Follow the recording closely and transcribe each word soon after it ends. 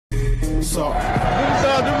Dumsor,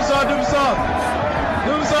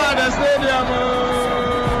 the stadium.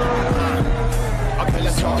 Okay,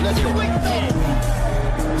 let's go.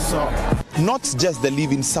 Not just the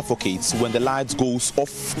living suffocates when the lights goes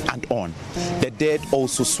off and on, the dead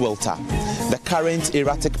also swelter. The current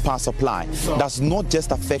erratic power supply does not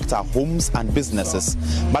just affect our homes and businesses,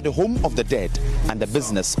 but the home of the dead and the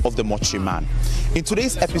business of the mortuary man. In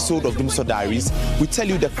today's episode of Dumsor Diaries, we tell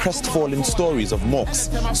you the crestfallen stories of morgues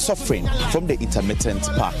suffering from the intermittent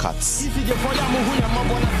power cuts.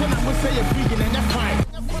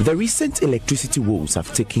 The recent electricity woes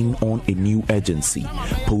have taken on a new urgency,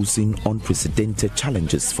 posing unprecedented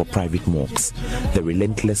challenges for private morgues. The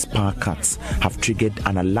relentless power cuts have triggered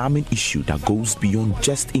an alarming issue that goes beyond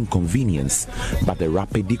just inconvenience, but the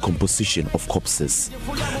rapid decomposition of corpses.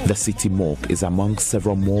 The city morgue is among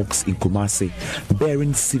several morgues in Kumasi,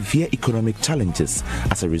 bearing severe economic challenges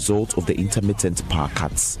as a result of the intermittent power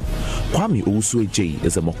cuts. Kwame Osueje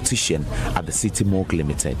is a mortician at the City Morgue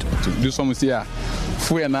Limited.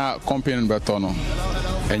 Na company betono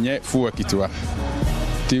enye fu akitiwa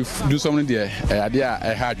ti do something there ade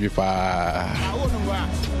a hard pa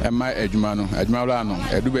ema adwuma wala no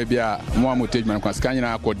edu ba bia mo amotejuma kwa sika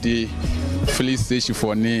nyina akode police station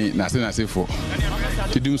for ni na se for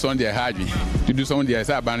to do something hard to do something there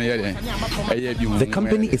say ban here. The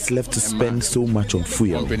company is left to spend so much on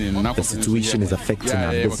fuel. The situation is affecting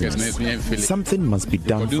our business. Something must be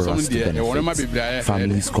done for us to benefit.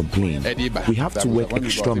 Families complain. We have to work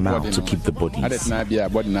extra mile to keep the bodies.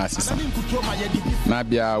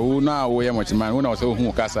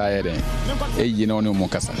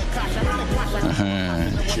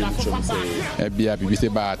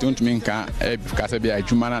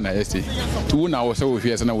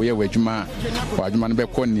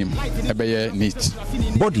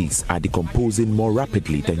 Bodies are decomposing more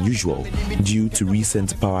rapidly than usual due to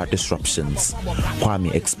recent power disruptions.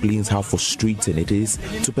 Kwame explains how frustrating it is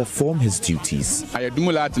to perform his duties. I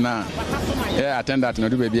do that now. Yeah, attend that no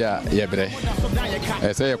do baby yebre.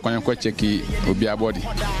 I say you check obi body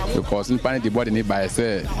because in panic the body need by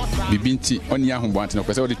say bibinti oni ahun bonti no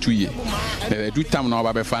kwese o de 2 years. Do time na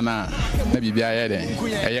oba be fa na bibia ye den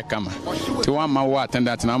eye kama. Ti wan ma wo attend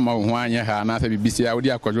that na ma ho anye ha na say bibisia wo di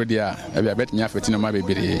akwadwo dia e bia bet me afeti no ma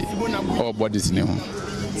bebere all bodies ni ho.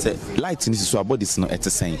 Say light ni so bodies no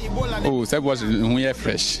etesen. Oh, say was hu ye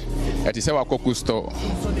fresh. It is our cocoa store,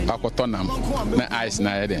 Akotonam, na ice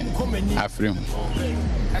na eden, Afrim.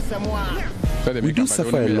 We do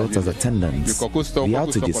suffer a lot as attendants. The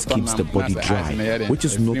outages keeps the body dry, which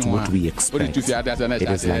is not what we expect. It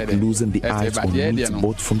is like losing the eyes on meat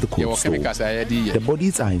bought from the cold store. The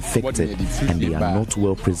bodies are infected and they are not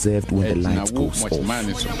well preserved when the light goes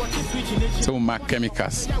off. So my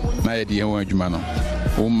chemicals, na edi enwajumano.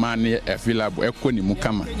 Umani available ekoni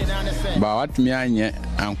mukama. Ba what me anye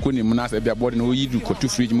ankoni mu na se bia body no yidu ko to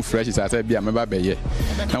fridge mu fresh sa se bia me ba beye.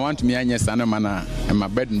 Na want me anye sana mana my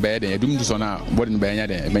bed and bed and dum do so na body benya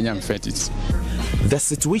de benya infected. The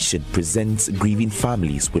situation presents grieving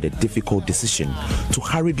families with a difficult decision to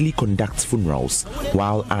hurriedly conduct funerals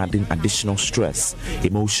while adding additional stress,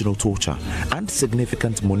 emotional torture, and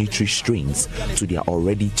significant monetary strains to their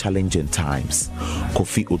already challenging times.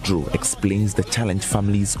 Kofi Odro explains the challenge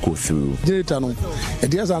families go through.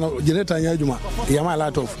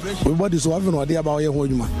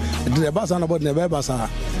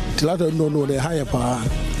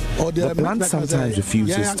 The plant sometimes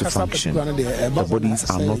refuses to function. The bodies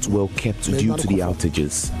are not well kept due to the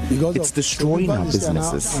outages. It's destroying our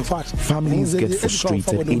businesses. Families get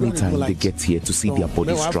frustrated anytime they get here to see their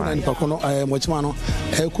bodies dry.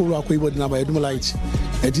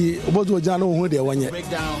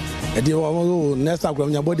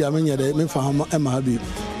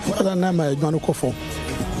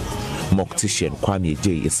 Mortician Kwame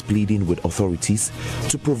J is pleading with authorities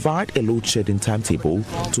to provide a load shedding timetable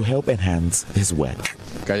to help enhance his work.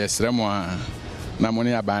 We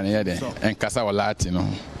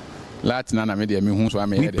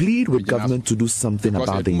plead with government to do something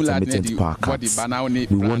about the intermittent power cuts.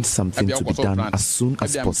 We want something to be done as soon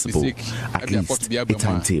as possible, at least a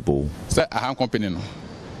timetable.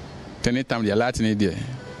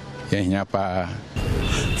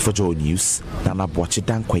 For Joy News, Nana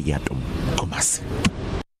Boachidan Kwayadum, Kumasi.